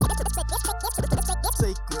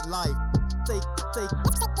life. Sacred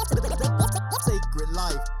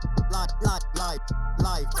life. Life.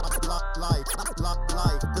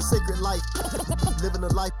 The sacred life. Living a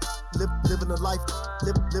life. Living a life.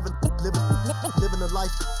 Living a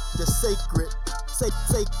life. The sacred.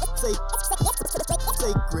 Sacred.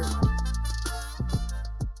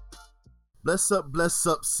 Bless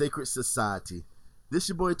up, Sacred Society. This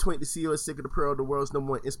your boy Twink, the CEO of Sacred Apparel, the world's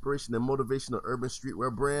 #1 inspiration and motivational urban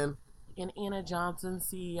streetwear brand. And Anna Johnson,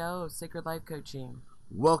 CEO of Sacred Life Coaching.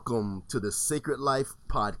 Welcome to the Sacred Life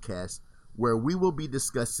Podcast, where we will be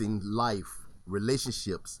discussing life,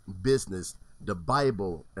 relationships, business, the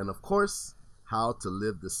Bible, and of course, how to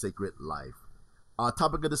live the sacred life. Our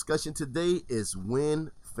topic of discussion today is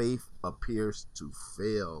when faith appears to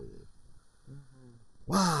fail.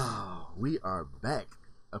 Wow, we are back.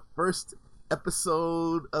 A first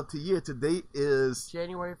episode of the year. Today is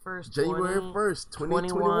January 1st,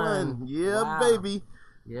 2021. Yeah, wow. Baby.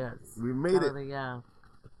 Yes. We made it. Yeah.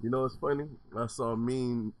 You know what's funny? I saw a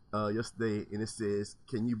meme yesterday, and it says,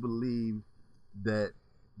 "Can you believe that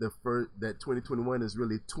that 2021 is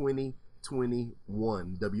really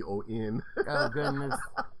 2021? WON." Oh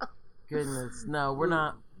goodness. No, we're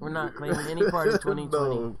not claiming any part of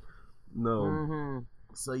 2020. No. Mm-hmm.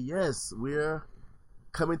 So yes, we're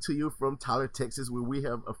coming to you from Tyler, Texas, where we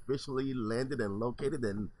have officially landed and located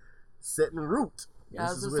and set en route. Yeah,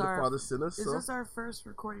 this is where the Father sent us. Is this our first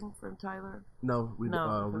recording from Tyler? No, we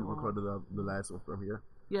recorded the last one from here.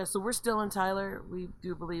 Yeah, so we're still in Tyler. We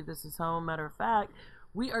do believe this is home. Matter of fact,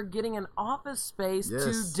 we are getting an office space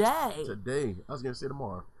today. Today. I was going to say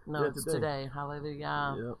tomorrow. No, it's today.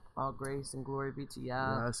 Hallelujah. Yep. All grace and glory be to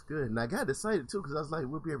Yah. Yeah, that's good. And I got excited too because I was like,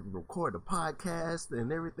 we'll be able to record the podcast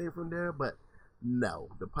and everything from there. But no,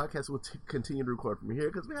 the podcast will continue to record from here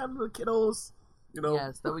because we have little kiddos, you know.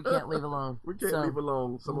 Yes, that we can't leave alone. We can't leave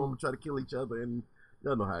alone. Some of them try to kill each other, and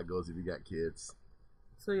y'all know how it goes if you got kids.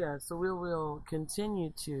 So we will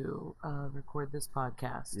continue to record this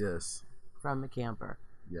podcast. Yes. From the camper.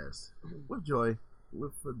 Yes. With joy,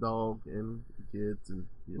 with the dog and the kids, and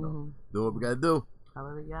doing what we gotta do.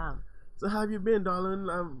 Hallelujah. So how have you been, darling?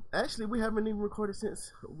 Actually, we haven't even recorded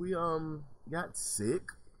since we got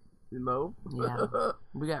sick. Yeah,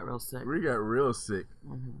 we got real sick.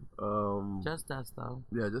 Mm-hmm. Just us, though.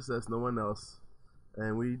 Yeah, just us, no one else.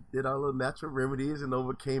 And we did our little natural remedies and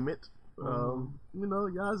overcame it.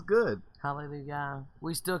 Y'all's good. Hallelujah.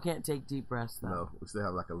 We still can't take deep breaths, though. No, we still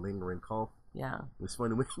have like a lingering cough. Yeah. It's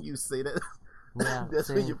funny when you say that. Yeah. That's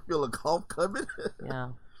when you feel a cough coming.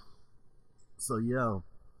 Yeah. So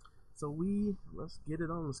let's get it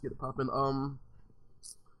on. Let's get it popping.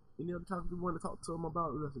 Any other topic we want to talk to them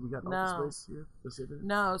about? We got office space here.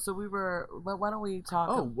 No. So why don't we talk?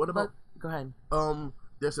 Oh, what about? Go ahead.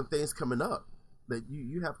 There's some things coming up that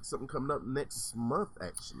you have something coming up next month,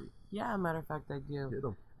 actually. Yeah, matter of fact, I do. Hit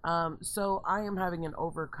 'em. So I am having an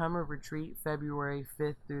Overcomer retreat February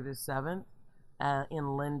 5th through the 7th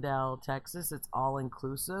in Lindell, Texas. It's all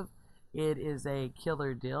inclusive. It is a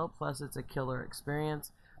killer deal, plus it's a killer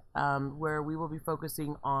experience. Where we will be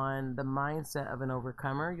focusing on the mindset of an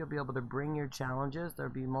overcomer. You'll be able to bring your challenges.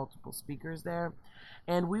 There'll be multiple speakers there.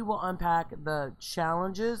 And we will unpack the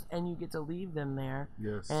challenges, and you get to leave them there.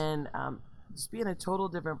 Yes. And just be in a total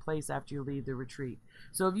different place after you leave the retreat.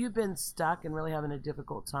 So if you've been stuck and really having a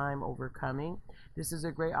difficult time overcoming, this is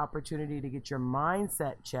a great opportunity to get your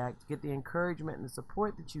mindset checked, get the encouragement and the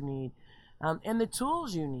support that you need, and the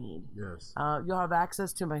tools you need. Yes. You'll have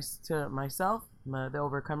access to myself, the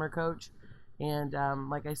Overcomer Coach, and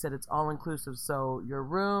like I said, it's all inclusive. So your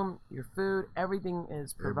room, your food, everything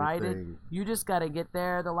is provided. You just got to get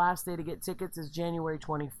there. The last day to get tickets is January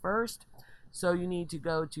 21st. So you need to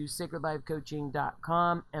go to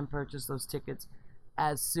sacredlifecoaching.com and purchase those tickets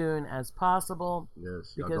as soon as possible.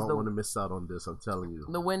 Yes, y'all don't want to miss out on this, I'm telling you.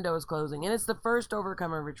 The window is closing, and it's the first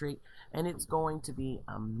Overcomer retreat, and it's going to be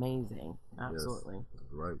amazing. Absolutely. Yes,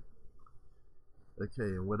 right.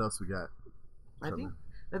 Okay, and what else we got? I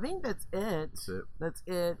think that's it. That's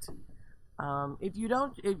it.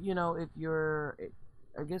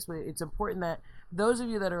 It's important that those of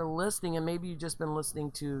you that are listening, and maybe you've just been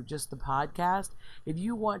listening to just the podcast, if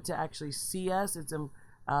you want to actually see us, it's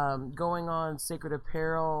going on Sacred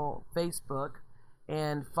Apparel Facebook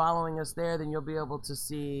and following us there, then you'll be able to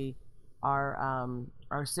see our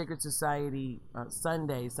Sacred Society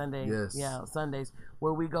Sundays,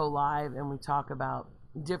 where we go live and we talk about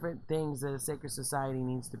different things that a Sacred Society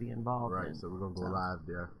needs to be involved in. Right, so we're going to go live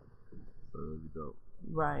there. So there you go.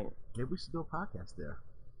 Right. Maybe we should do a podcast there.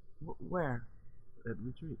 Where? At the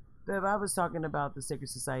retreat. Babe, I was talking about the Sacred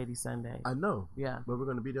Society Sunday. I know. Yeah. But we're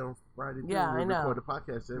going to be there on Friday. Too. Yeah, we I know. record the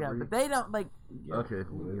podcast every... Yeah, but they don't, like... Yeah, okay.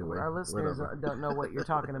 Anyway, our listeners whatever. don't know what you're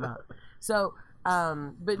talking about. So,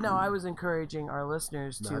 but no, I was encouraging our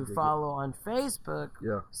listeners to follow on Facebook,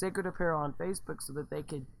 Sacred Apparel on Facebook, so that they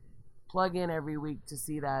could plug in every week to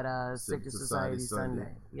see that Sacred Society Sunday.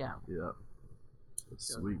 Yeah. Yeah.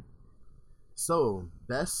 That's sweet. So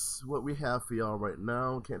that's what we have for y'all right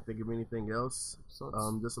now. Can't think of anything else.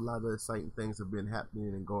 Just a lot of exciting things have been happening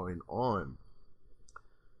and going on.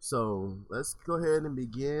 So let's go ahead and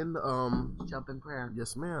begin. Jump in prayer.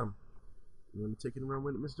 Yes, ma'am. You want to take it around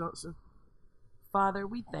with it, Miss Johnson? Father,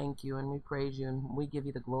 we thank you and we praise you and we give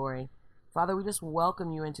you the glory. Father, we just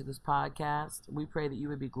welcome you into this podcast. We pray that you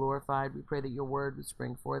would be glorified. We pray that your word would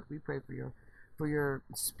spring forth. We pray for your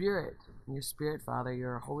spirit, Father,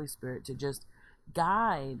 your Holy Spirit, to just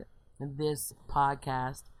guide this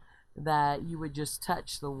podcast, that you would just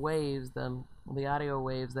touch the waves, the audio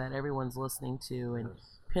waves that everyone's listening to, and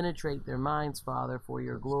penetrate their minds, Father, for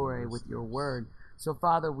your glory with your word. So,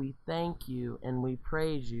 Father, we thank you and we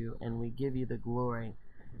praise you and we give you the glory.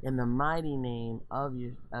 In the mighty name of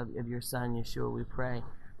your Son, Yeshua, we pray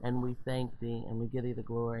and we thank thee and we give thee the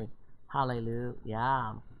glory.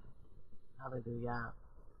 Hallelujah. Hallelujah.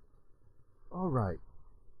 All right.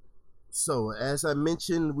 So, as I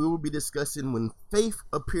mentioned, we will be discussing when faith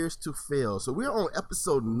appears to fail. So, we're on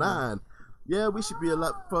episode 9. Yeah, we should be a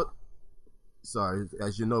lot... Sorry,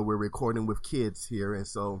 as you know, we're recording with kids here, and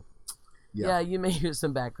so... Yeah, you may hear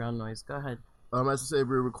some background noise. Go ahead. As I said,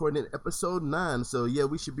 we're recording episode 9, so yeah,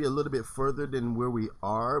 we should be a little bit further than where we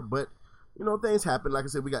are, but, you know, things happen. Like I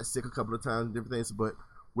said, we got sick a couple of times, different things, but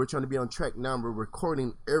we're trying to be on track now, and we're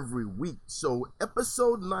recording every week. So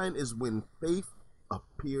episode 9 is when faith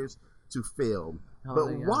appears to fail.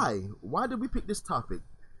 But why? Why did we pick this topic?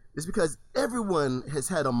 It's because everyone has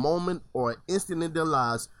had a moment or an instant in their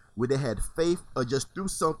lives where they had faith or just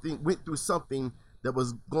went through something that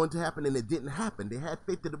was going to happen and it didn't happen. They had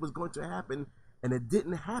faith that it was going to happen and it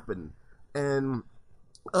didn't happen. And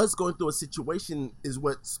us going through a situation is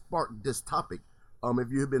what sparked this topic.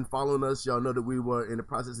 If you have been following us, y'all know that we were in the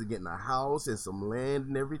process of getting a house and some land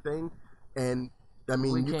and everything. And I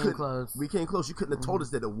mean, we came close. You couldn't have told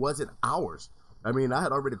us that it wasn't ours. I mean, I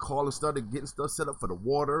had already called and started getting stuff set up for the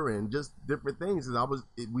water and just different things. And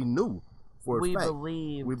we knew for a fact.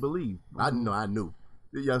 We believed. I knew.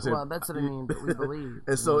 You know what I'm saying? Well, that's what I mean, but we believe.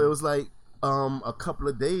 And so it was like a couple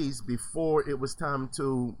of days before it was time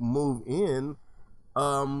to move in,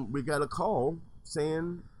 we got a call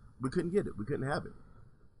saying we couldn't get it. We couldn't have it.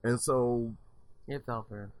 And so... It fell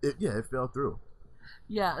through. It fell through.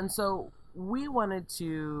 Yeah, and so we wanted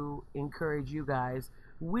to encourage you guys.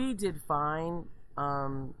 We did fine.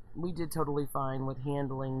 We did totally fine with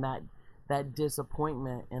handling that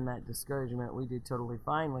disappointment and that discouragement. We did totally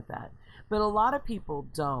fine with that. But a lot of people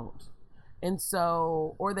don't. And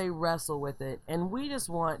so, or they wrestle with it. And we just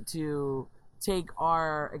want to take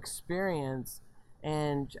our experience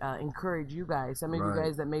and encourage you guys. Some of you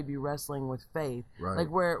guys that may be wrestling with faith. Right.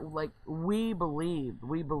 We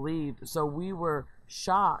believed. So we were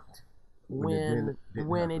shocked when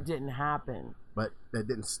it didn't happen. But that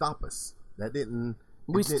didn't stop us.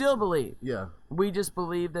 We still believe. Yeah. We just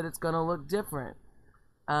believe that it's going to look different.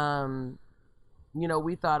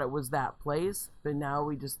 We thought it was that place, but now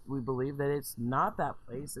we believe that it's not that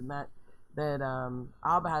place, and that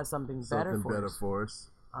Abba has something better for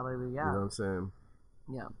us. Hallelujah. You know what I'm saying?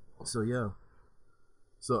 Yeah. So yeah.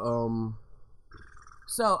 So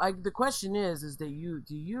the question is that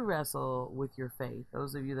do you wrestle with your faith?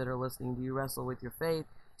 Those of you that are listening, do you wrestle with your faith?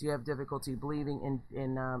 Do you have difficulty believing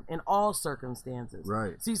in all circumstances?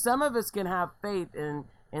 Right. See, some of us can have faith in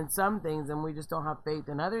some things, and we just don't have faith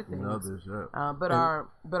in other things. In others, yeah. But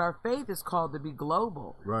our faith is called to be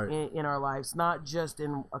global, right, in our lives, not just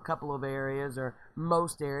in a couple of areas or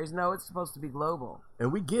most areas. No, it's supposed to be global.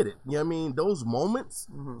 And we get it. You know what I mean? Those moments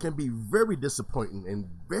can be very disappointing and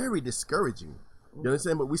very discouraging. You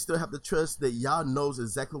understand? But we still have to trust that Yah knows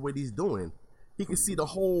exactly what He's doing. He can see the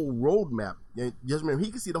whole roadmap. Just remember,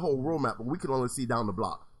 He can see the whole roadmap, but we can only see down the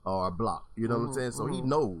block. Or a block, you know what I'm saying? So He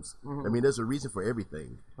knows. I mean, there's a reason for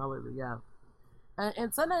everything. Hallelujah.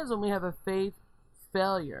 And sometimes when we have a faith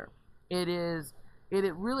failure, it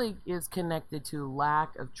really is connected to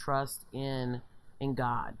lack of trust in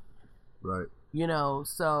God. Right.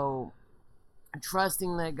 So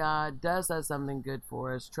trusting that God does have something good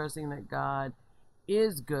for us, trusting that God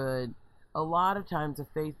is good, a lot of times a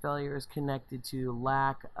faith failure is connected to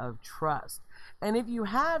lack of trust. And if you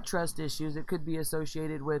have trust issues, it could be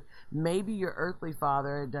associated with maybe your earthly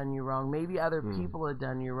father had done you wrong, maybe other people had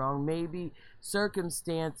done you wrong, maybe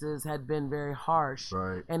circumstances had been very harsh,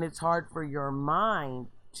 Right. and it's hard for your mind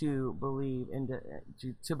to believe and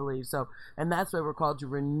to believe. So, and that's why we're called to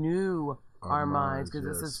renew our minds, because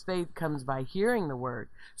it says faith comes by hearing the word.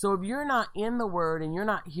 So if you're not in the word and you're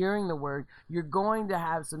not hearing the word, you're going to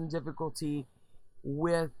have some difficulty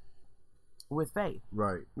with faith.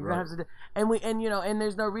 Right. You're Right. gonna have to, and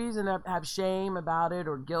there's no reason to have shame about it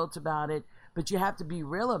or guilt about it, but you have to be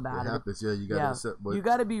real about It it. happens. Yeah, you got to accept. But You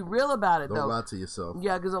got to be real about it, don't though. lie to yourself.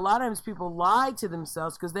 Yeah, because a lot of times people lie to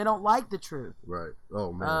themselves because they don't like the truth. Right.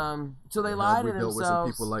 Oh man. So they And lie have to we dealt with some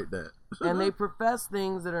themselves, people like that. and they profess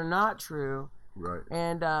things that are not true. Right.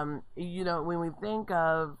 And when we think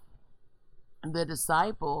of the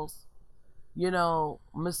disciples,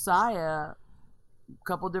 Messiah, a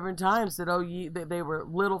couple different times said, "Oh, they were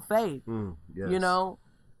little faith." Yes.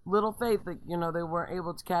 Little faith that they weren't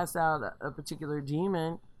able to cast out a particular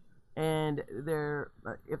demon, and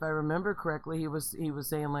if I remember correctly, he was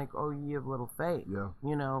saying like, "Oh, ye of little faith." Yeah.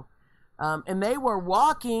 And they were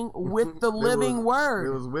walking with the living word.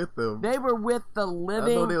 It was with them. They were with the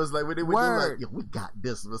living. I know they was like when they were word. like, "Yo, we got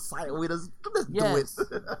this Messiah with us. Let's Yes. do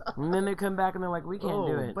it." And then they come back and they're like, "We can't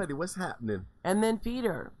do it." buddy, what's happening? And then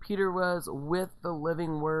Peter was with the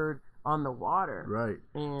living word on the water. Right.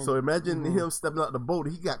 And, So imagine him stepping out the boat.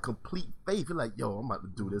 He got complete faith. He's like, "Yo, I'm about to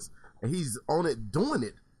do this," and he's on it doing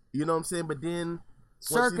it. You know what I'm saying? But then once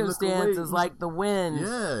he look circumstances away, like the wind,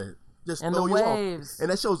 yeah, just and throw the you waves. off. And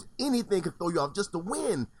that shows anything can throw you off. Just the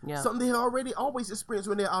wind. Yeah. Something they had already always experienced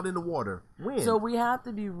when they're out in the water. Wind. So we have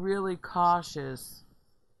to be really cautious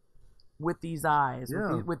with these eyes,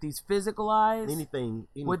 Yeah. with these physical eyes. anything.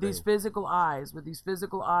 With these physical eyes,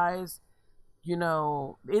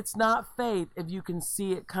 it's not faith if you can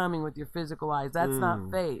see it coming with your physical eyes. That's not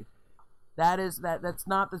faith. That's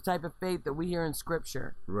not the type of faith that we hear in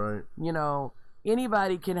Scripture. Right.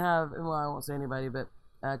 Anybody can have, well, I won't say anybody, but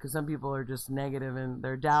because some people are just negative and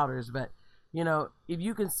they're doubters, but if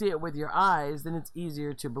you can see it with your eyes, then it's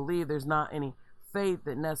easier to believe. There's not any faith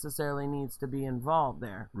that necessarily needs to be involved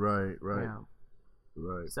there. Right. Yeah.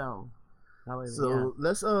 Right. So, So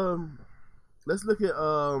let's look at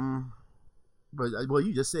well,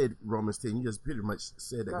 you just said Romans 10. You just pretty much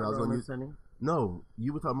said that. 'Cause I was gonna use, no,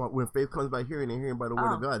 you were talking about when faith comes by hearing and hearing by the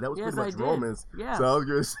word of God. That was yes, pretty much I did. Romans. Yeah. So I was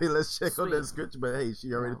gonna say let's check on Sweet. that scripture, but hey,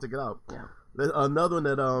 she already took it out. Yeah. Another one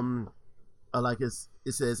that I like is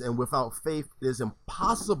it says, "And without faith it is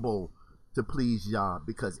impossible to please Yah,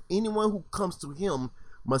 because anyone who comes to him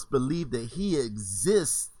must believe that he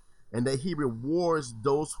exists and that he rewards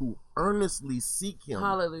those who earnestly seek him."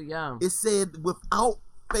 Hallelujah. It said, without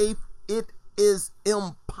faith, it is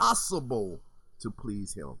impossible to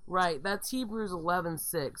please him. Right. That's Hebrews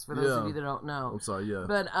 11:6 for those of Yeah. you that don't know. I'm sorry, yeah.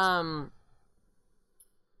 But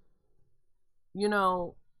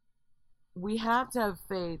we have to have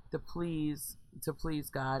faith to please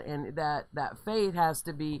God, and that faith has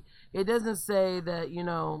to be. It doesn't say that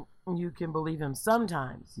you can believe him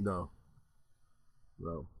sometimes. No.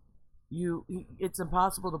 It's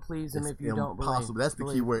impossible to please him if you don't believe. Impossible. That's the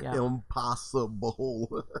key word. Yeah.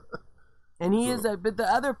 Impossible. And he is but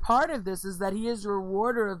the other part of this is that he is a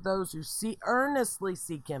rewarder of those who earnestly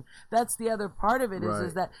seek him. That's the other part of it, Right.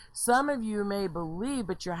 is that some of you may believe,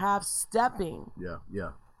 but you're half stepping.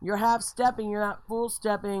 Yeah. You're half stepping, you're not full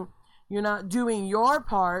stepping, you're not doing your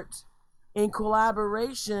part in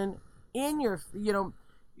collaboration in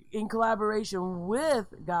collaboration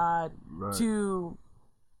with God, Right. to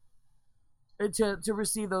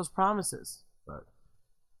receive those promises.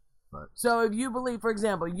 Right. So if you believe, for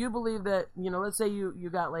example, you believe that, let's say you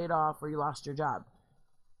got laid off or you lost your job,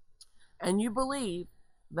 and you believe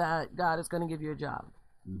that God is going to give you a job,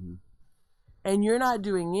 and you're not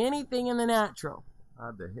doing anything in the natural.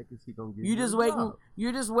 How the heck is he gonna give You're you just a waiting. job?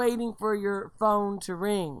 You're just waiting for your phone to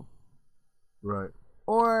ring. Right.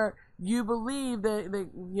 Or you believe that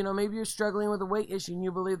maybe you're struggling with a weight issue and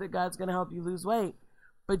you believe that God's going to help you lose weight,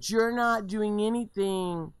 but you're not doing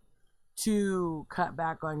anything to cut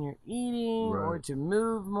back on your eating, Right. or to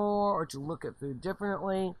move more, or to look at food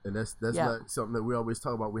differently. And that's Yeah. like something that we always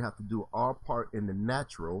talk about. We have to do our part in the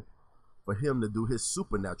natural for him to do his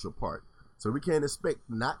supernatural part. So we can't expect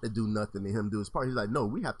not to do nothing and him do his part. He's like, no,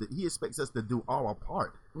 we have to. He expects us to do our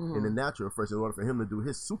part in the natural first in order for him to do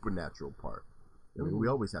his supernatural part. I mean, we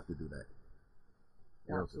always have to do that.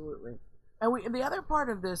 Absolutely. And the other part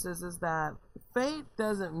of this is that faith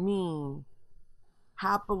doesn't mean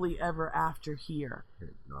happily ever after here.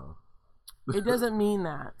 No. It doesn't mean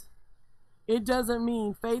that. It doesn't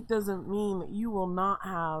mean, faith doesn't mean that you will not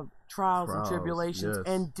have trials and tribulations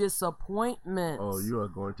and disappointments. Oh, you are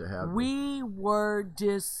going to have them. We were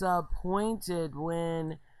disappointed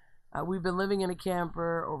when we've been living in a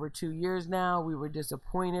camper over 2 years now. We were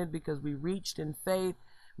disappointed because we reached in faith,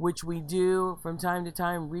 which we do from time to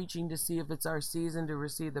time, reaching to see if it's our season to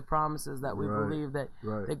receive the promises that we believe that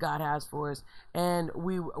God has for us. And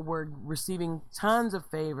we were receiving tons of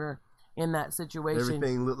favor in that situation.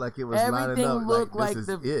 Everything looked like it was lining up.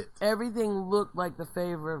 Everything looked like the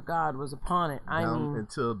favor of God was upon it. I mean,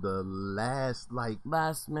 until the last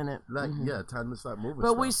minute. Time to start moving.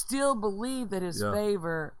 But we still believe that His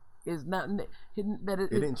favor is not that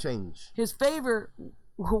it didn't change. His favor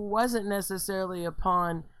wasn't necessarily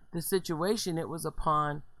upon the situation; it was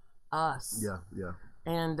upon us.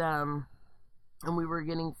 And we were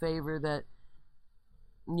getting favor that,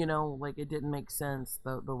 like it didn't make sense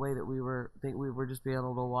the way that we were just being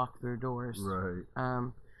able to walk through doors.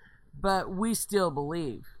 Right. But we still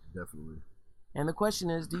believe. Definitely. And the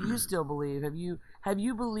question is, do you still believe? Have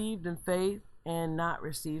you believed in faith and not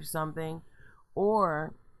received something,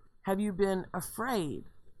 or have you been afraid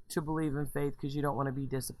to believe in faith because you don't want to be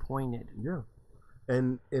disappointed? Yeah.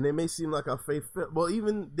 And it may seem like our faith well,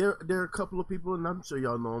 even there are a couple of people, and I'm sure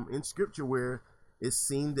y'all know them, in Scripture where it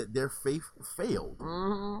seemed that their faith failed.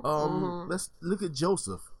 Let's look at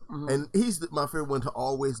Joseph. And he's my favorite one to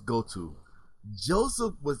always go to.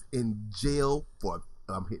 Joseph was in jail for,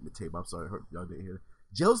 I'm hitting the table, I'm sorry, y'all didn't hear it.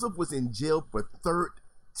 Joseph was in jail for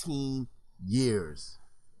 13 years.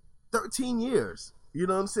 13 years. You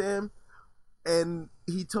know what I'm saying? And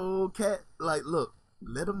he told Cat, look,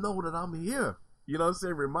 let him know that I'm here. You know what I'm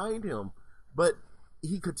saying? Remind him. But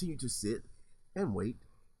he continued to sit and wait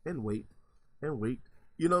and wait and wait.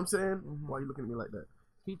 You know what I'm saying? Why are you looking at me like that?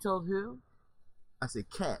 He told who? I said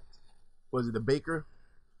Cat. Was it the baker?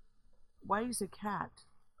 Why you say Cat?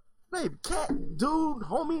 Babe, Cat, dude,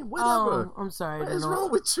 homie, whatever. Oh, I'm sorry. What is wrong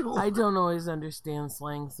with you? I don't always understand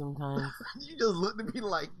slang sometimes. You just looked at me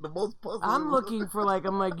like the most puzzled. I'm looking for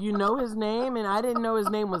you know his name, and I didn't know his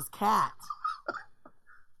name was Cat.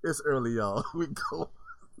 It's early, y'all. We go.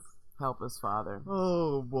 Help us, Father.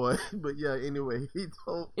 Oh, boy. But yeah, anyway, he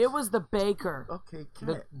told... It was the baker. Okay,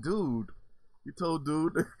 Cat, dude. You told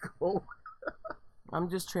dude to go... I'm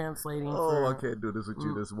just translating. I can't do this with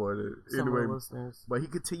you this morning. Anyway, listeners. But he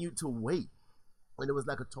continued to wait. And it was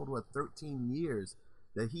like a total of 13 years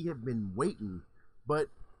that he had been waiting. But,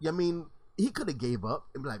 I mean, he could have gave up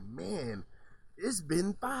and be like, man, it's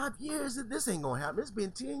been 5 years and this ain't going to happen. It's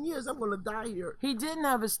been 10 years. I'm going to die here. He didn't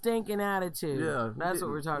have a stinking attitude. Yeah. That's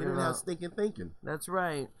what we're talking about. He didn't have stinking thinking. That's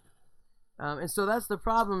right. And so that's the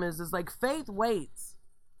problem is like faith waits.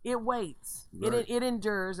 It waits. Right. It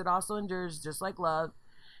endures. It also endures just like love.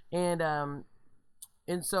 And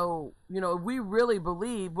so, if we really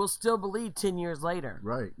believe, we'll still believe 10 years later.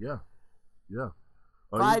 Right, yeah. Yeah.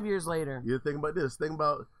 5 years later. You think about this. Think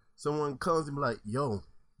about someone comes and be like, yo,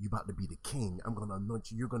 you about to be the king. I'm going to anoint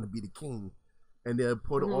you. You're going to be the king. And they'll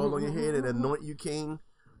put the oil on your head and anoint you king.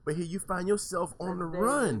 But here you find yourself on the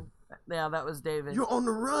run. Yeah, that was David. You're on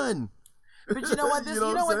the run. But you know what this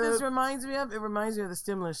this reminds me of? It reminds me of the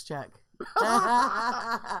stimulus check.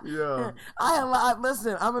 Yeah.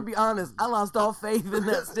 Listen, I'm gonna be honest. I lost all faith in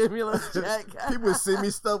that stimulus check. People send me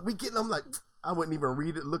stuff. I'm like, I wouldn't even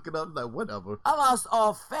read it, look it up. Like, whatever. I lost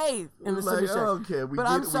all faith in the stimulus check. I don't care. We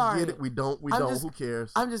get it. We don't. Who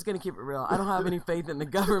cares? I'm just gonna keep it real. I don't have any faith in the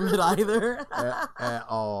government either. at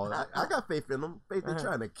all. I got faith in them. Faith in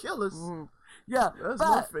trying to kill us. Mm-hmm. Yeah, that's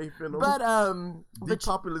my faith in them. But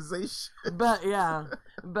depopulation.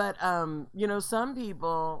 Some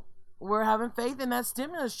people were having faith in that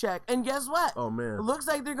stimulus check, and guess what? Oh man, it looks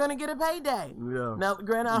like they're going to get a payday. Yeah. Now,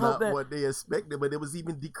 granted, I hope that what they expected, but it was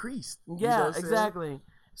even decreased. Yeah, exactly.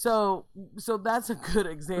 So that's a good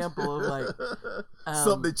example of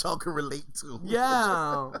something that y'all can relate to.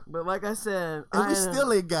 Yeah, but like I said, we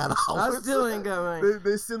still ain't got ours. I still ain't got mine.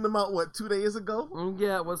 They sent them out 2 days ago.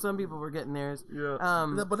 Yeah, well, some people were getting theirs. Yeah,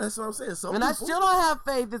 but that's what I'm saying. I still don't have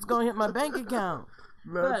faith it's gonna hit my bank account.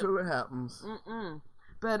 Not until it happens.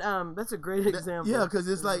 But that's a great example. Yeah, because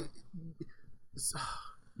it's like,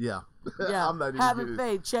 yeah. I'm not even having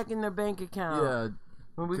faith, checking their bank account. Yeah.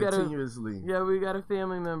 We continuously. We got a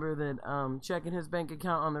family member that checking his bank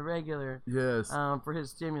account on the regular. Yes. For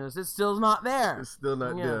his stimulus. It's still not there. It's still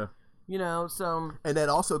not there. So. And that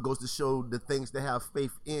also goes to show the things to have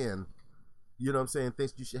faith in. You know what I'm saying?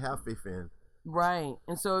 Things you should have faith in. Right.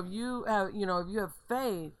 And so if you have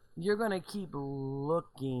faith, you're going to keep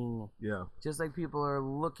looking. Yeah. Just like people are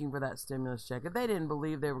looking for that stimulus check. If they didn't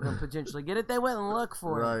believe they were going to potentially get it, they went and looked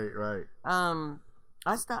for it. Right.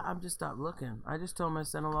 I just stopped looking. I just told my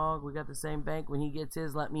son-in-law we got the same bank. When he gets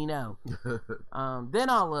his, let me know. Then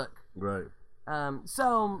I'll look. Right.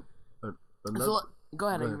 So Another, go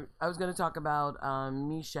ahead. I was going to talk about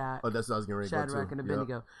Meshach. Oh, that's what I was going to Shadrach and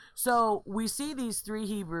Abednego. Yep. So we see these 3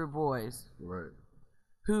 Hebrew boys, Right,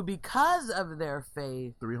 who, because of their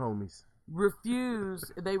faith, 3 homies.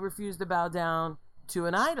 refused to bow down to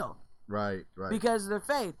an idol. Right. Because of their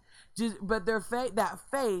faith. But that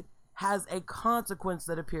faith has a consequence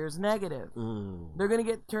that appears negative. They're going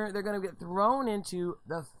to get thrown into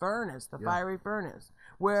the furnace, the fiery furnace,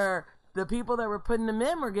 where the people that were putting them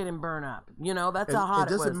in were getting burned up. That's how hot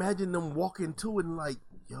it was. Just imagine them walking to it and like,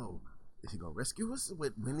 yo, is he going to rescue us?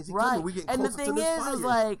 When is he right. coming? We getting and closer the thing to this fire. is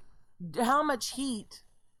like, how much heat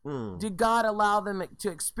did God allow them to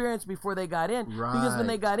experience before they got in? Right. Because when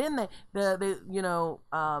they got in, the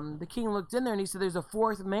king looked in there and he said, "There's a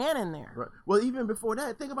 4th man in there." Right. Well, even before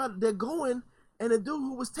that, think about it. They're going, and the dude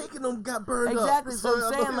who was taking them got burned up. Exactly. So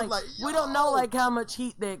I'm saying, we don't know how much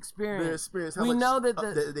heat they experienced. We know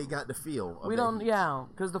that they got the feel. We don't,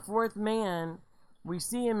 because the 4th man, we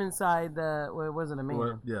see him inside it wasn't a man.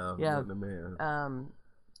 Well, yeah, the man.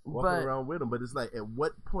 Walking around with him, but it's like, at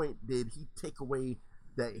what point did he take away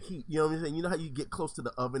that heat? You know what I'm saying? You know how you get close to the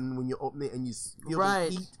oven when you open it and you feel the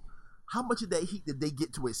heat? How much of that heat did they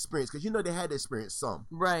get to experience? Because they had to experience some.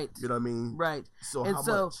 Right. You know what I mean? Right. So how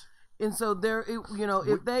much? And so there,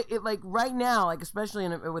 right now, especially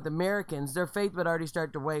with Americans, their faith would already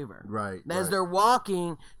start to waver. Right. As they're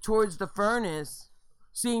walking towards the furnace,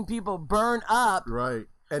 seeing people burn up. Right.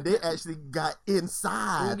 And they actually got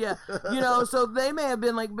inside. Yeah. So they may have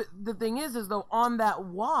been but the thing is though, on that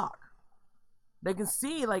walk, they can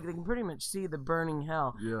see, they can pretty much see the burning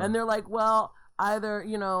hell. Yeah. And they're like, well, either,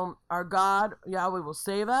 our God, Yahweh, will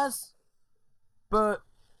save us, but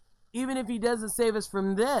even if he doesn't save us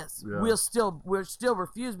from this, we're still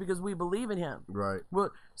refused because we believe in him. Right.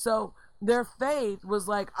 So their faith was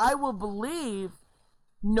like, I will believe.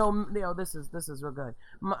 This is real good.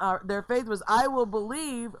 Their faith was, I will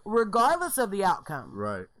believe regardless of the outcome.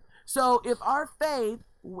 Right. So if our faith,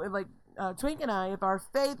 Twink and I, if our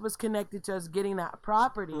faith was connected to us getting that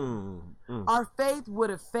property, our faith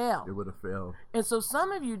would have failed. It would have failed. And so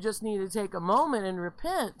some of you just need to take a moment and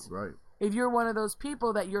repent. Right. If you're one of those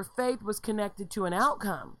people that your faith was connected to an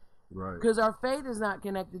outcome. Right. Because our faith is not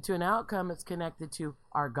connected to an outcome, it's connected to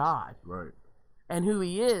our God. Right. And who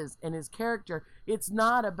he is and his character. It's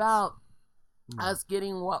not about us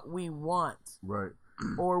getting what we want. Right.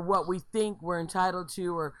 Or what we think we're entitled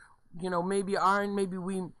to, or maybe our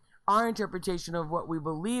interpretation of what we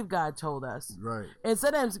believe God told us. Right. And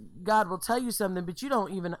sometimes God will tell you something, but you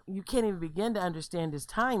can't even begin to understand his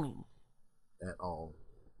timing. At all.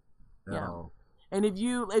 And if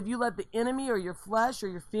you let the enemy or your flesh or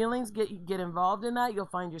your feelings get involved in that, you'll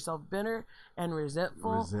find yourself bitter and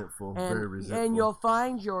resentful. Very resentful. And you'll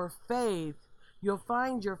find your faith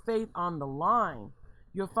on the line.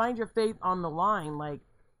 You'll find your faith on the line,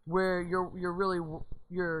 where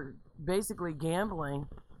you're basically gambling.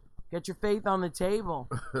 Get your faith on the table.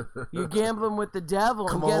 You're gambling with the devil.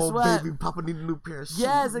 Come and guess on, what? baby, Papa need a new pair of shoes.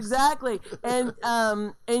 Yes, exactly. And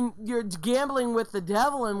you're gambling with the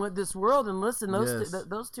devil and with this world. And listen,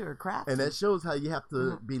 those two are crafty. And that shows how you have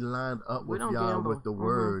to be lined up with Yah, with the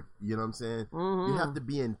word. You know what I'm saying? You have to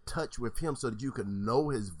be in touch with him so that you can know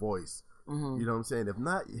his voice. You know what I'm saying? If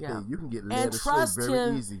not, hey, you can get led astray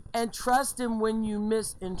very easy. And trust him when you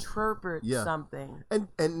misinterpret something. And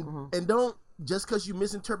don't. Just because you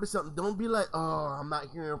misinterpret something, don't be like, "Oh, I'm not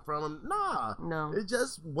hearing from him." Nah, no, it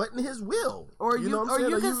just wasn't his will. Or you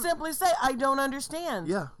can simply say, "I don't understand."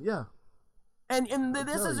 Yeah. And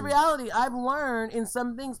this is reality. I've learned in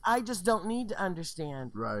some things I just don't need to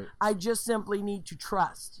understand. Right. I just simply need to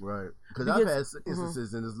trust. Right. Because I've had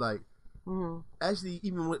instances, and it's like, actually,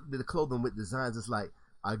 even with the clothing with designs, it's like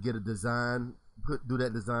I get a design, do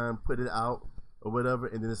that design, put it out or whatever,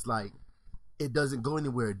 and then it's like it doesn't go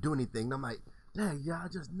anywhere or do anything. And I'm like, dang, I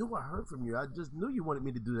just knew I heard from you. I just knew you wanted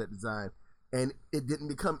me to do that design. And it didn't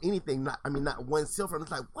become anything. Not one silver.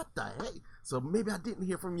 It's like, what the heck? So maybe I didn't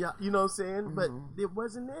hear from y'all. You know what I'm saying? But it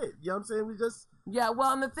wasn't it. You know what I'm saying? We just... Yeah,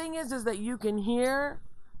 well, and the thing is that you can hear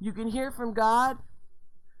from God,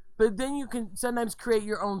 but then you can sometimes create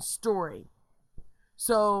your own story.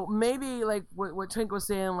 So maybe like what Twink was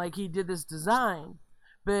saying, like he did this design,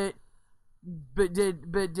 but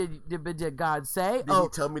did God say? Did he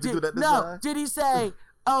tell me to do that design? No. Did he say,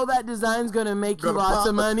 "Oh, that design's gonna make you lots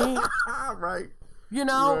of money"? Right.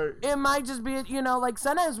 It might just be, like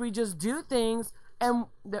sometimes we just do things and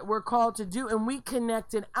that we're called to do, and we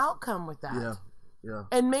connect an outcome with that. Yeah.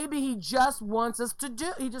 And maybe he just wants us to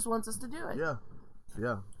do. He just wants us to do it. Yeah.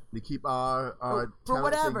 Yeah. To keep our for talents and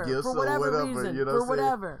whatever, gifts for or whatever reason, you know for what I'm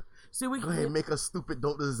saying? whatever. See, we Go ahead and make a stupid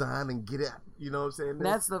dope design and get it. You know what I'm saying?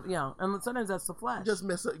 that's the and sometimes that's the flesh. Just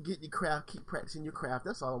mess up, get your craft, keep practicing your craft.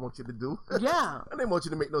 That's all I want you to do. Yeah. I didn't want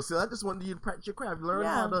you to make no sense. I just wanted you to practice your craft. Learn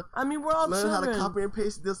how to. I mean, we're all learn children. how to copy and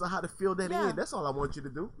paste this or how to fill that Yeah. in. That's all I want you to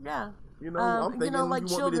do. Yeah. You know, I'm thinking like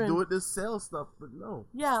you want me to children. do it to sell stuff, but no.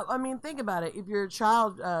 Yeah, I mean, think about it. If you're a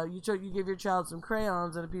child, you give your child some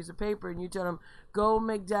crayons and a piece of paper, and you tell them, "Go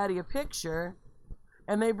make Daddy a picture,"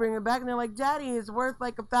 and they bring it back, and they're like, "Daddy, it's worth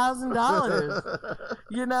like $1,000."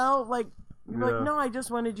 You know, like, like, no, I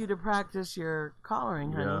just wanted you to practice your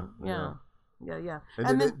coloring, honey. Yeah.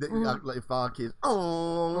 And then like 5 kids.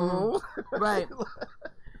 Oh, right.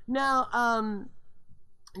 Now,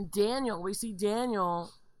 Daniel, we see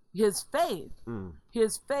Daniel. His faith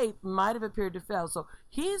might have appeared to fail. So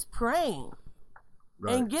he's praying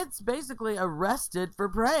and gets basically arrested for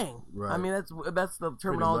praying. Right. I mean, that's the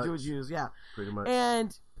terminology was used. Yeah. Pretty much.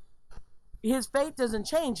 And his faith doesn't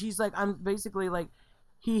change. He's like, I'm basically like,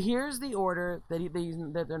 he hears the order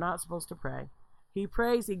that they're not supposed to pray. He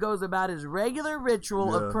prays. He goes about his regular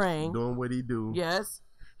ritual of praying. Doing what he do. Yes.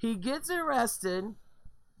 He gets arrested,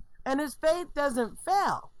 and his faith doesn't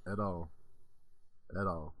fail. At all.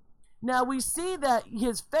 Now we see that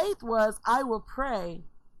his faith was, I will pray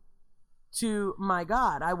to my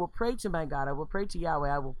God. I will pray to my God. I will pray to Yahweh.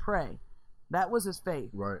 I will pray. That was his faith.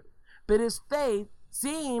 Right. But his faith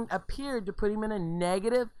appeared to put him in a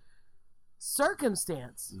negative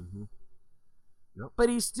circumstance. Mm-hmm. Yep. But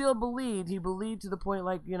he still believed. He believed to the point,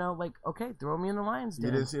 like, okay, throw me in the lion's den.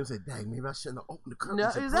 You didn't see him say, dang, maybe I shouldn't have opened the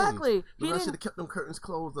curtains. No, exactly. Maybe I should have kept them curtains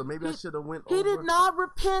closed, or maybe I should have went over. He did not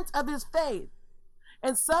repent of his faith.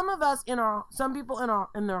 And some of us some people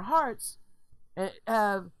in their hearts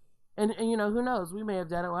have, and who knows, we may have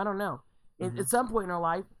done it. I don't know. At some point in our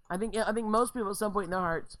life, I think most people at some point in their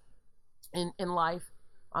hearts, in life,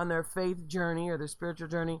 on their faith journey or their spiritual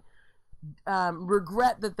journey,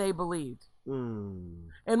 regret that they believed.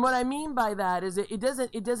 And what I mean by that is it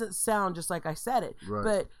doesn't sound just like I said it,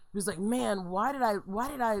 but it was like, man, why did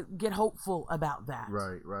I get hopeful about that?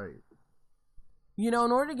 Right. In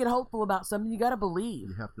order to get hopeful about something, you got to believe.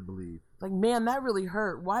 You have to believe. Like, man, that really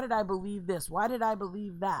hurt. Why did I believe this? Why did I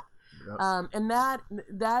believe that? Yep. And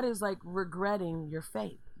that is like regretting your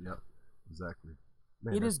faith. Yep, exactly.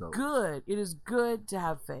 Man, it is good. It is good to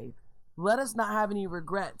have faith. Let us not have any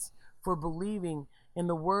regrets for believing in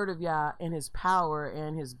the word of Yah and his power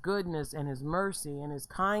and his goodness and his mercy and his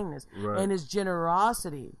kindness and his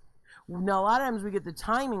generosity. Now, a lot of times we get the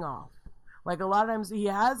timing off. Like, a lot of times he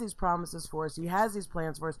has these promises for us. He has these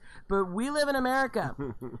plans for us. But we live in America.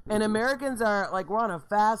 And Americans are like, we're on a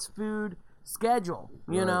fast food schedule,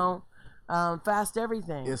 you know. Fast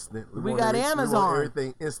everything. Instant. We got Amazon. We want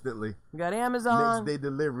everything instantly. We got Amazon. Next day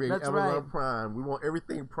delivery. That's Amazon Prime. We want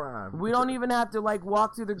everything Prime. We don't even have to like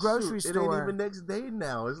walk through the grocery store. It ain't even next day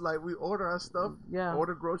now. It's like we order our stuff. Yeah.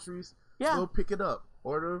 Order groceries. Yeah. Go pick it up.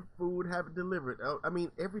 Order food. Have it delivered. I mean,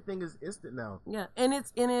 everything is instant now. Yeah, and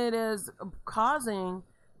it is causing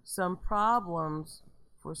some problems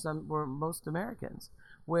for most Americans,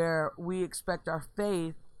 where we expect our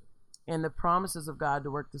faith and the promises of God to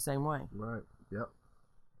work the same way. Right. Yep.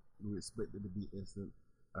 We expect it to be instant.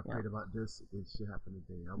 I prayed about this. It should happen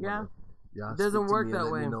today. It doesn't work that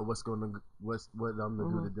way. You know what I'm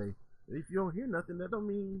gonna do today. If you don't hear nothing, that don't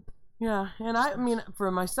mean. Yeah, and I mean, for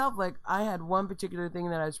myself, like, I had one particular thing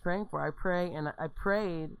that I was praying for. I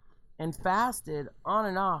prayed and fasted on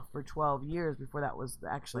and off for 12 years before that was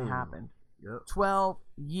actually happened. Yep. 12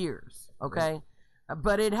 years. Okay,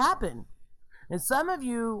 but it happened. And some of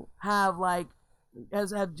you have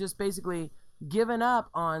have just basically given up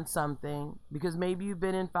on something because maybe you've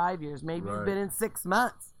been in 5 years, maybe you've been in 6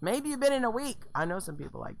 months, maybe you've been in a week. I know some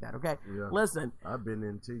people like that. Okay, listen. I've been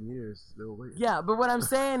in 10 years, still waiting. Yeah, but what I'm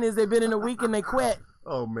saying is they've been in a week and they quit.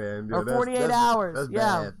 Oh man, or 48 hours. That's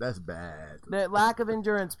bad. That's bad. That lack of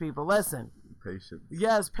endurance, people. Listen. Patience.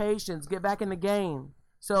 Yes, patience. Get back in the game.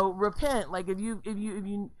 So repent. Like, if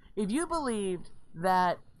you believed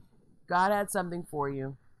that God had something for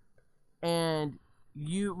you, and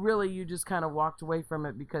you just kind of walked away from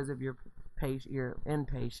it because of your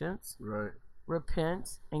impatience. Right.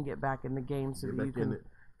 Repent and get back in the game so that you can,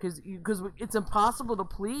 because it's impossible to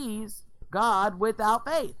please God without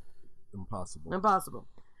faith. Impossible.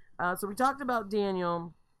 So we talked about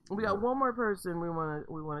Daniel. We got one more person we want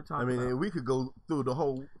to talk about. I mean, and we could go through the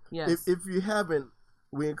whole. Yes. If you haven't,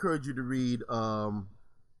 we encourage you to read.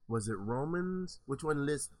 Was it Romans? Which one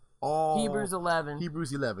lists all? Hebrews 11.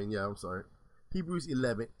 Hebrews 11. Yeah, I'm sorry. Hebrews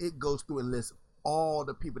 11. It goes through and lists all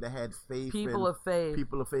the people that had faith. People of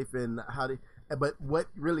faith and how they. But what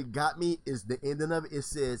really got me is the ending of it. It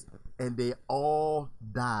says, and they all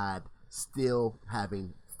died still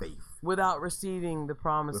having faith. Without receiving the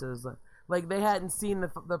promises. Like they hadn't seen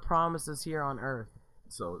the promises here on earth.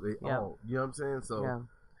 So they all, you know what I'm saying? So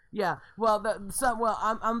yeah. Well,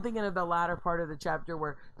 I'm thinking of the latter part of the chapter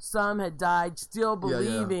where some had died still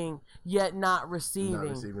believing, yet not receiving. Not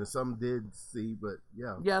receiving. Some did see, but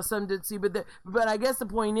yeah, some did see, but I guess the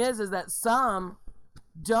point is that some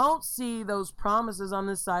don't see those promises on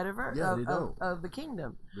this side of earth of the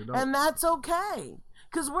kingdom, and that's okay,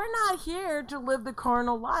 because we're not here to live the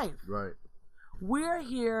carnal life. Right. We're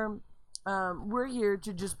here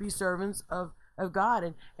to just be servants of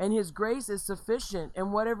God, and His grace is sufficient,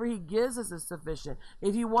 and whatever He gives us is sufficient.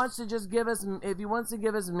 If He wants to give us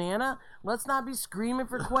manna, let's not be screaming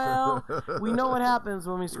for quail. We know what happens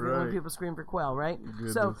when when people scream for quail, right?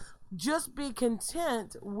 Goodness. So just be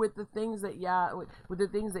content with the things that Yah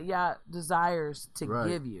desires to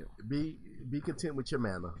give you. Be content with your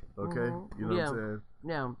manna, okay? Mm-hmm. You know what I'm saying?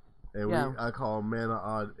 Yeah. And I call manna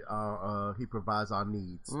our He provides our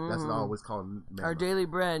needs. Mm-hmm. That's what I always call manna. Our daily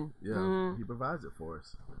bread. Yeah, mm-hmm. He provides it for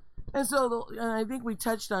us. And so, and I think we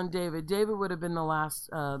touched on David. David would have been the last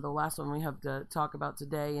one we have to talk about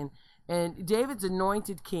today. And David's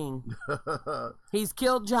anointed king. He's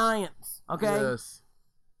killed giants. Okay. Yes.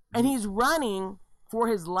 And he's running for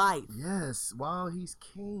his life. Yes, while he's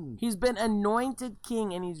king. He's been anointed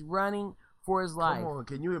king, and he's running for his life. Come on,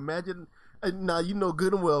 can you imagine? Now, you know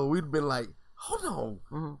good and well, we'd been like, hold on.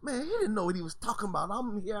 Mm-hmm. Man, he didn't know what he was talking about.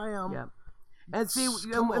 Here I am. Yeah. And see,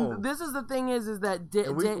 and this is the thing is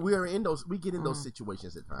that we are in those, we get in those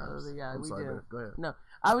situations at times. We do. Go ahead. No,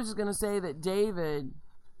 I was just going to say that David,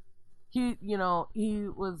 he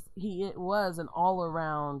was an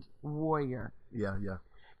all-around warrior. Yeah.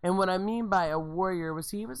 And what I mean by a warrior was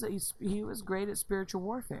he was great at spiritual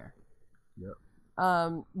warfare. Yep.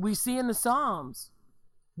 We see in the Psalms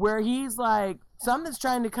where he's like, something's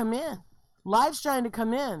trying to come in, life's trying to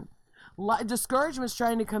come in, discouragement's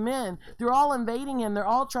trying to come in. They're all invading him. They're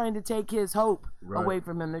all trying to take his hope away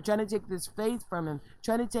from him. They're trying to take this faith from him,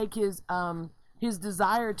 trying to take his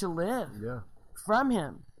desire to live from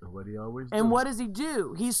him. What he always and what does he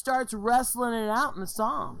do? He starts wrestling it out in the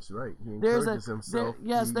Psalms. That's right. He encourages himself.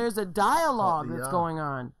 There's a dialogue that's going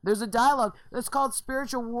on. There's a dialogue that's called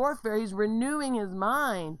spiritual warfare. He's renewing his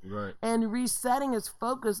mind and resetting his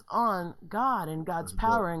focus on God and God's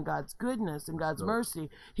power and God's goodness and God's mercy.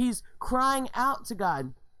 He's crying out to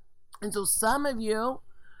God. And so some of you,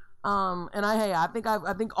 I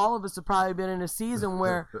think all of us have probably been in a season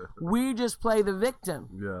where we just play the victim.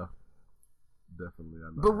 Yeah. Definitely,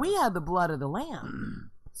 but we had the blood of the Lamb.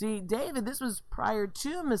 See, David, this was prior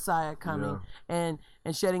to Messiah coming and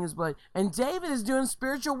shedding his blood. And David is doing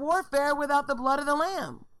spiritual warfare without the blood of the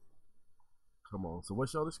Lamb. Come on. So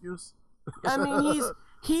what's your excuse? I mean,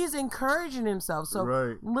 he's encouraging himself.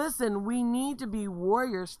 So listen, we need to be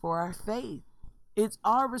warriors for our faith. It's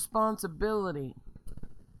our responsibility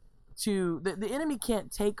the enemy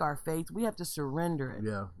can't take our faith. We have to surrender it.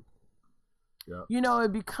 Yeah. You know,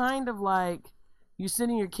 it'd be kind of like you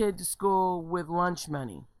sending your kid to school with lunch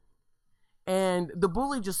money, and the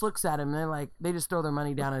bully just looks at him and they just throw their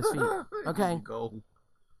money down at his feet. Okay. No.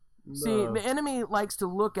 See, the enemy likes to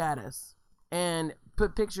look at us and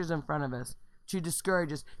put pictures in front of us to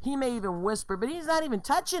discourage us. He may even whisper, but he's not even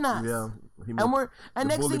touching us. Yeah. And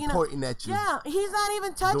next thing you know, pointing at you. Yeah, he's not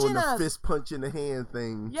even touching us. Doing the fist punch in the hand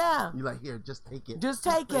thing. Yeah. You're like, here, just take it. Just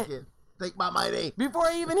take it. Take my money. Before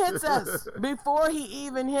he even hits us.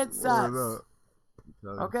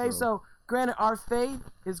 Okay, so granted, our faith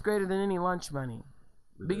is greater than any lunch money.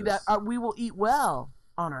 We will eat well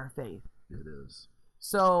on our faith. It is.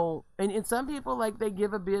 So, and some people they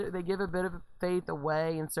give a bit of faith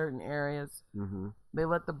away in certain areas. Mm-hmm. They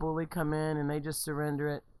let the bully come in and they just surrender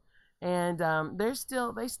it, and they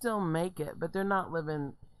still make it, but they're not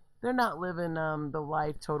living the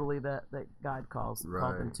life totally that God called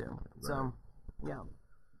them to. So,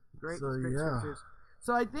 great scriptures.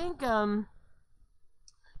 So I think, so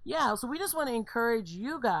we just want to encourage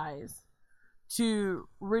you guys to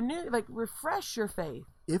refresh your faith.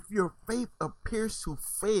 If your faith appears to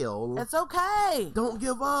fail, it's okay. Don't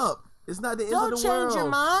give up. It's not the end of the world. Don't change your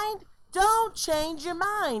mind. Don't change your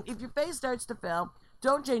mind. If your faith starts to fail,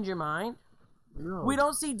 don't change your mind. No. We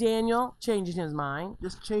don't see Daniel changing his mind.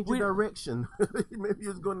 Just change your direction. Maybe he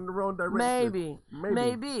was going in the wrong direction.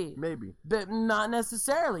 Maybe. But not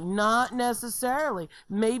necessarily.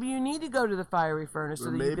 Maybe you need to go to the fiery furnace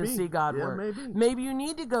so that you can see God work. Maybe you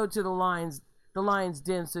need to go to the lion's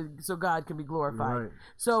den so God can be glorified. Right.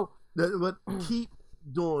 So, but keep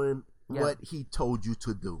doing what he told you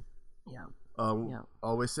to do. Yeah.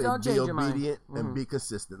 Always say Don't be change your mind. obedient and be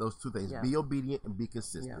consistent. Those two things. Yeah. Be obedient and be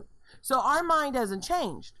consistent. Yeah. So our mind hasn't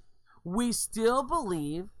changed. We still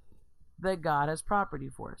believe that God has property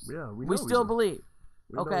for us. Yeah, we know we still do. believe.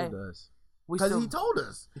 We know Okay. he does. We Because still he told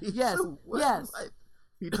us. Yes. Yes.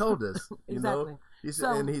 He told us. You Exactly. know? He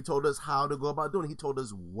said, and he told us how to go about doing it. He told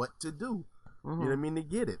us what to do. Mhm. You know what I mean? To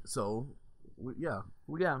get it. So, yeah.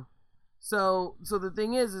 Yeah. So the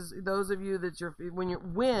thing is those of you that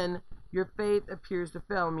when your faith appears to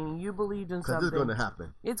fail, meaning you believed in something. Because it's going to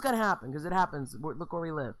happen. It's going to happen because it happens. Look where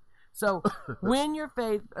we live. So when your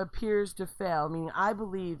faith appears to fail, meaning I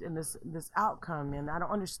believed in this outcome and I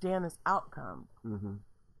don't understand this outcome,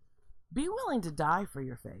 be willing to die for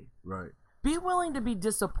your faith. Right. Be willing to be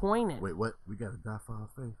disappointed. Wait, what? We got to die for our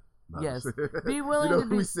faith? No. Yes. Be willing to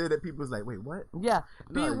be. We said that people's like, wait, what? Yeah.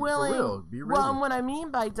 Be No, willing. For real. Be ready. Well, and what I mean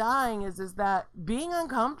by dying is that being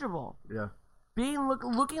uncomfortable. Yeah. Being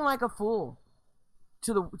looking like a fool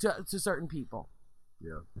to certain people.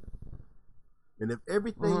 Yeah. And if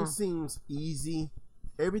everything seems easy,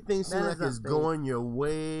 everything seems like it's going your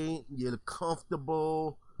way, you're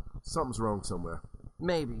comfortable, something's wrong somewhere.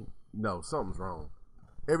 Maybe. No, something's wrong.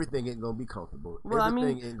 Everything ain't gonna be comfortable. Well,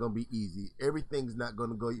 Everything ain't gonna be easy. Everything's not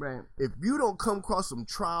gonna go. Right. If you don't come across some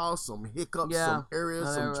trials, some hiccups, some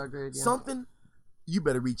areas, something, you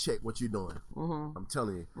better recheck what you're doing. I'm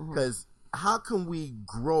telling you, because how can we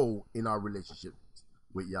grow in our relationship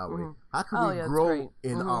with Yahweh? How can we grow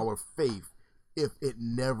in our faith if it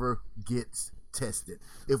never gets tested?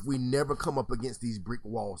 If we never come up against these brick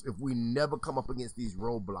walls? If we never come up against these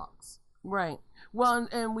roadblocks? Right. Well,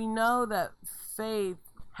 and we know that faith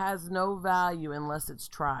has no value unless it's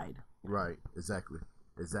tried. Right. Exactly.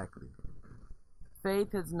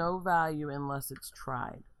 Faith has no value unless it's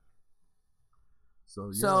tried.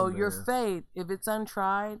 So your faith, if it's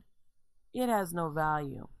untried, it has no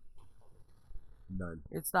value. None.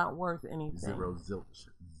 It's not worth anything. Zero, zilch,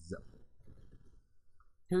 zip.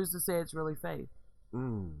 Who's to say it's really faith?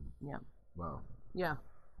 Yeah. Wow. Yeah.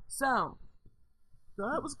 So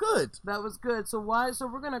that was good. That was good. So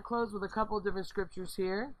we're gonna close with a couple of different scriptures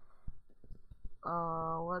here.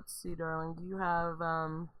 Let's see, darling. Do you have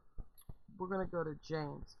we're gonna go to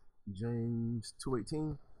James. James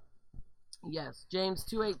 2:18. Yes, James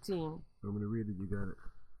 2:18. I'm gonna read it. You got it.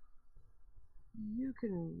 You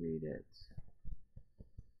can read it.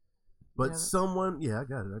 But someone, I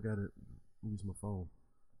got it. Use my phone.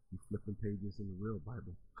 You flipping pages in the real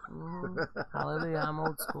Bible. Hallelujah, I'm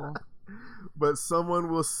old school. But someone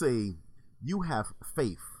will say, "You have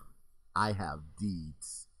faith, I have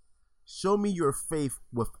deeds. Show me your faith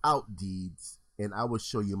without deeds, and I will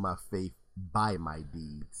show you my faith by my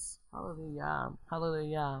deeds." Hallelujah,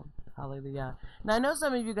 hallelujah, hallelujah. Now I know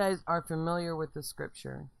some of you guys are familiar with the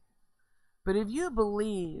scripture, but if you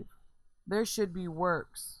believe there should be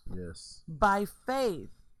works, yes, by faith,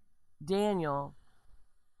 Daniel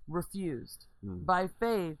refused. By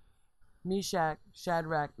faith, Meshach,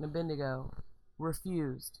 Shadrach, and Abednego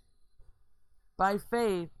refused. By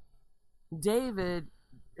faith, David,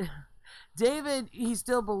 he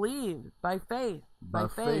still believed. By faith. By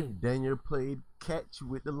faith, Daniel played catch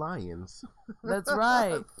with the lions. That's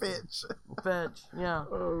right. Fetch. Yeah.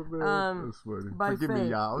 Oh man, that's funny. By Forgive faith. me,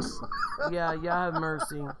 y'all. Yeah, have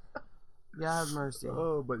mercy. Yeah, have mercy.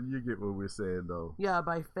 Oh, but you get what we're saying, though. Yeah,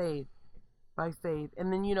 by faith. By faith.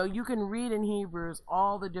 And then, you can read in Hebrews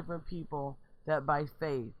all the different people that by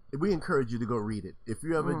faith. We encourage you to go read it. If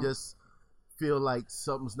you ever just feel like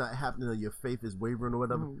something's not happening or your faith is wavering or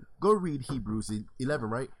whatever, go read Hebrews 11,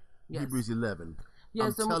 right? Yes. Hebrews 11.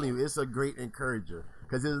 Yes, I'm telling you, it's a great encourager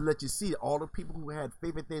because it'll let you see all the people who had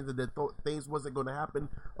favorite things and that thought things wasn't going to happen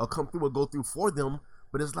or come through or go through for them.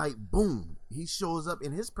 But it's like, boom, he shows up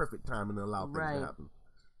in his perfect time and allow things to happen.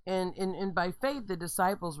 And by faith, the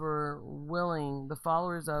disciples were willing, the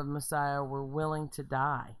followers of Messiah were willing to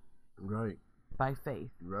die. Right. By faith.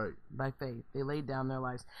 Right. By faith. They laid down their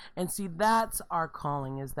lives. And see, that's our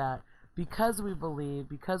calling, is that because we believe,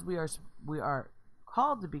 because we are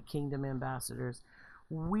called to be kingdom ambassadors,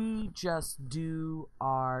 we just do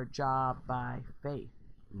our job by faith.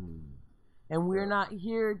 And we're not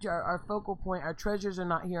here, our focal point, our treasures are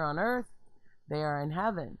not here on earth, they are in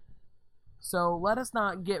heaven. So let us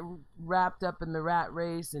not get wrapped up in the rat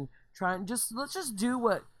race and let's just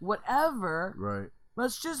do whatever. Right.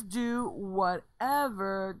 Let's just do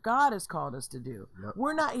whatever God has called us to do. Yep.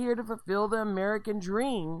 We're not here to fulfill the American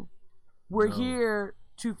dream. We're here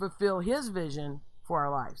to fulfill His vision for our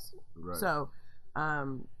lives. Right. So,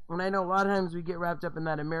 and I know a lot of times we get wrapped up in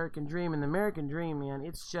that American dream, and the American dream, man,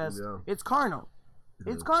 it's just, it's carnal.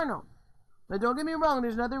 It's carnal. Now, don't get me wrong.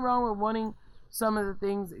 There's nothing wrong with wanting some of the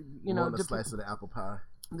things, you know, want a slice of the apple pie.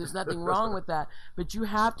 there's nothing wrong with that, but you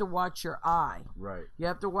have to watch your eye. Right. You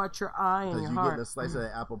have to watch your eye and your Because you heart. getting a slice of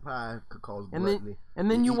the apple pie could cause And gluttony.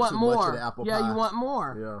 then you eat want too much of more. the apple Yeah, pie. you want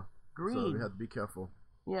more. Yeah. Greed. So you have to be careful.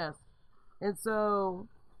 Yes. And so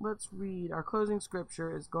let's read. Our closing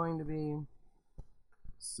scripture is going to be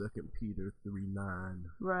 2 Peter 3:9.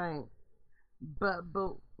 right. But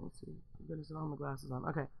let's see. Goodness, I don't have my glasses on.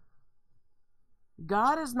 Okay.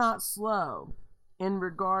 God is not slow in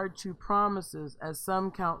regard to promises, as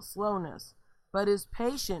some count slowness, but is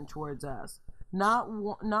patient towards us, not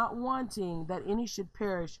wanting that any should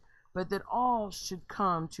perish, but that all should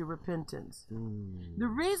come to repentance. The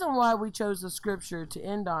reason why we chose the scripture to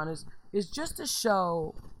end on is just to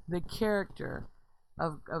show the character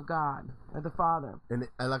of God, of the Father. And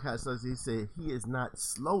I like how it says, he said, he is not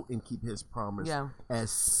slow in keep his promise, Yeah. as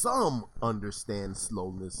some understand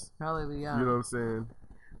slowness. Hallelujah. You know what I'm saying?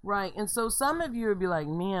 Right. And so some of you would be like,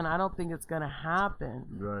 man, I don't think it's going to happen.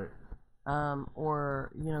 Right.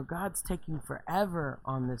 Or, you know, God's taking forever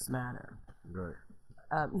on this matter. Right.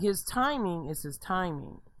 His timing is his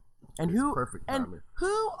timing. And It's perfect timing. And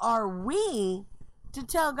who are we to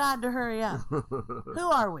tell God to hurry up? Who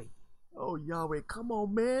are we? Oh, Yahweh, come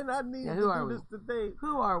on, man. I need Yeah, to who are do we? this today.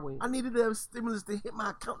 Who are we? I needed to have stimulus to hit my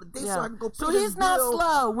account today so I can go pay So this he's not bill.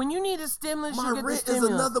 slow. When you need a stimulus, My you get the rent is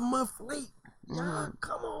stimulus. another month late. Yeah,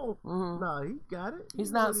 come on. Nah, he got it. He's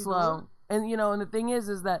He know not what he slow. doing. And you know, and the thing is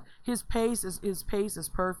that his pace is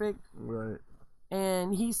perfect. Right.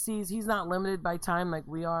 And he's not limited by time like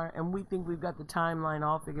we are, and we think we've got the timeline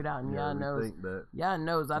all figured out. And Yeah, we knows. think that. Yeah,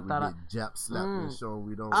 knows. I We thought get jap slapped and shown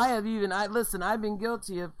we don't. I've been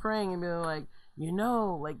guilty of praying and being like,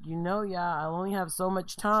 yeah, I only have so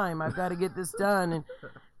much time. I've got to get this done, and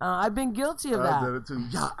I've been guilty of I've that. done it too.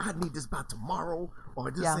 Yeah, I need this by tomorrow,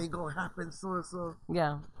 or this ain't gonna happen. So and so.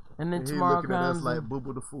 Yeah, and then And tomorrow he looking at us comes. like Boo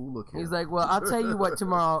Boo the Fool. Look here. He's like, well, I'll tell you what's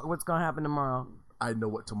gonna happen tomorrow. I know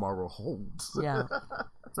what tomorrow holds. Yeah,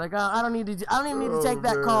 it's like I don't even need to take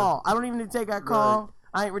that man. call. I don't even need to take that call.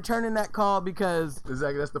 I ain't returning that call because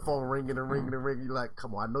Exactly, that's the phone ringing and ringing and ringing. You're like,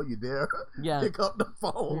 come on, I know you're there. Yeah. Pick up the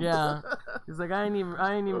phone. yeah, he's like I ain't even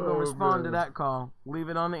gonna Oh, respond to man. that call. Leave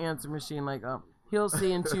it on the answer machine. Like he'll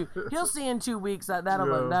see in 2 weeks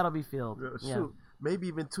that'll be filled. Yeah, shoot. Maybe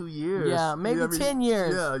even 2 years. Yeah, maybe You know what I mean? 10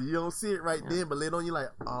 years. Yeah, you don't see it right then, but later on you're like,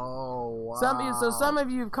 oh wow. Some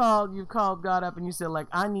of you you've called God up and you said like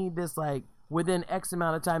I need this like within X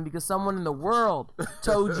amount of time because someone in the world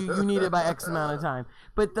told you need it by X amount of time.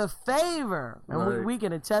 But the favor, and Right. we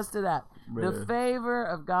can attest to that, the Man. favor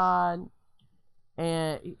of God,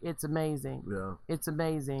 and it's amazing. Yeah. It's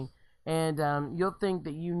amazing. And you'll think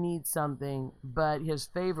that you need something, but his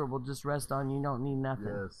favor will just rest on you. You don't need nothing.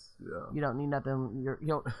 Yes. Yeah. You don't need nothing.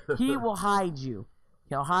 He will hide you.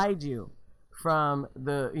 He'll hide you from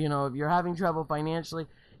if you're having trouble financially,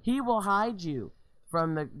 he will hide you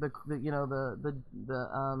from the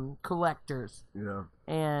collectors Yeah.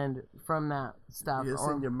 and from that stuff. Yeah,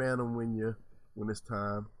 send your man when it's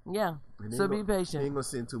time. Yeah. And he So ain't be gonna- He ain't patient. gonna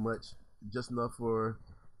send too much, just enough for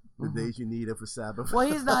the days you need it for Sabbath. Well,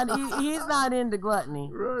 he's not. He's not into gluttony.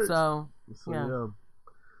 Right. So So, yeah.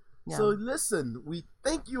 Yeah. So listen, we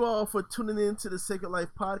thank you all for tuning in to the Sacred Life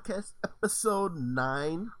Podcast, episode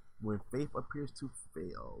 9, When Faith Appears to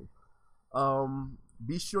Fail.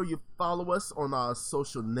 Be sure you follow us on our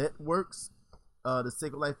social networks, the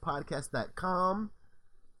sacredlifepodcast.com.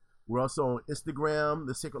 We're also on Instagram,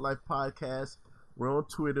 the Sacred Life Podcast. We're on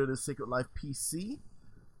Twitter, the Sacred Life PC.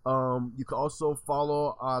 You can also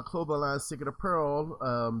follow our clothing line, Sacred Apparel,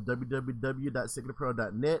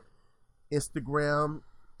 www.sacredapparel.net, Instagram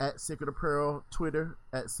at Sacred Apparel, Twitter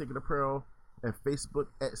at Sacred Apparel, and Facebook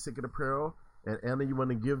at Sacred Apparel. And Anna, you want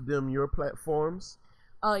to give them your platforms?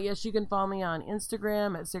 Yes, you can follow me on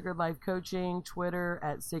Instagram at Sacred Life Coaching, Twitter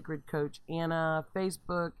at Sacred Coach Anna,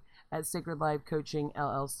 Facebook at Sacred Life Coaching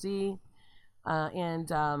LLC, and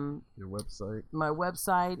Your website? my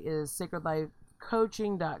website is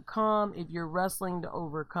sacredlifecoaching.com. If you're wrestling to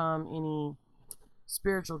overcome any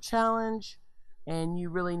spiritual challenge and you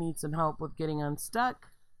really need some help with getting unstuck,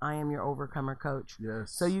 I am your overcomer coach.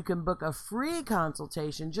 Yes. So you can book a free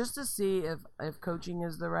consultation just to see if coaching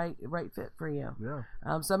is the right fit for you. Yeah.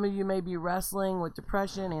 Some of you may be wrestling with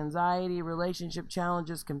depression, anxiety, relationship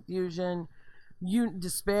challenges, confusion,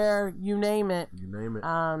 despair, you name it. You name it.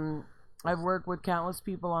 I've worked with countless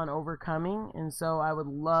people on overcoming, and so I would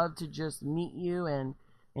love to just meet you and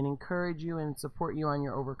encourage you and support you on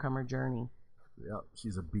your overcomer journey. Yeah,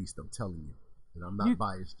 she's a beast, I'm telling you. And I'm not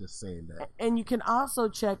biased, just saying that. And you can also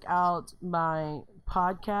check out my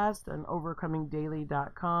podcast on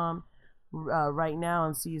overcomingdaily.com. Right now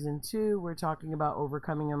in season 2, we're talking about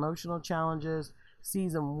overcoming emotional challenges.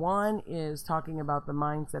 Season 1 is talking about the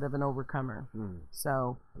mindset of an overcomer.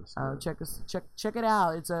 So check it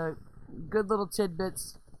out. It's a good little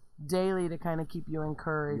tidbits daily to kind of keep you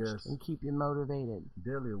encouraged and keep you motivated.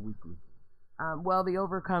 Daily or weekly? Well, the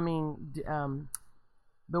overcoming,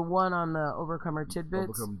 the one on the Overcomer Tidbits.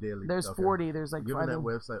 Overcome Daily. There's 40. There's like Give me that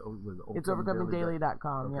website. It's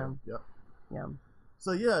overcomingdaily.com. Okay. Yeah.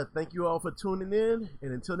 So thank you all for tuning in,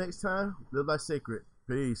 and until next time, live life sacred.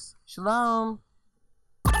 Peace. Shalom.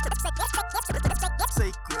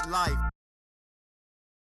 Sacred life.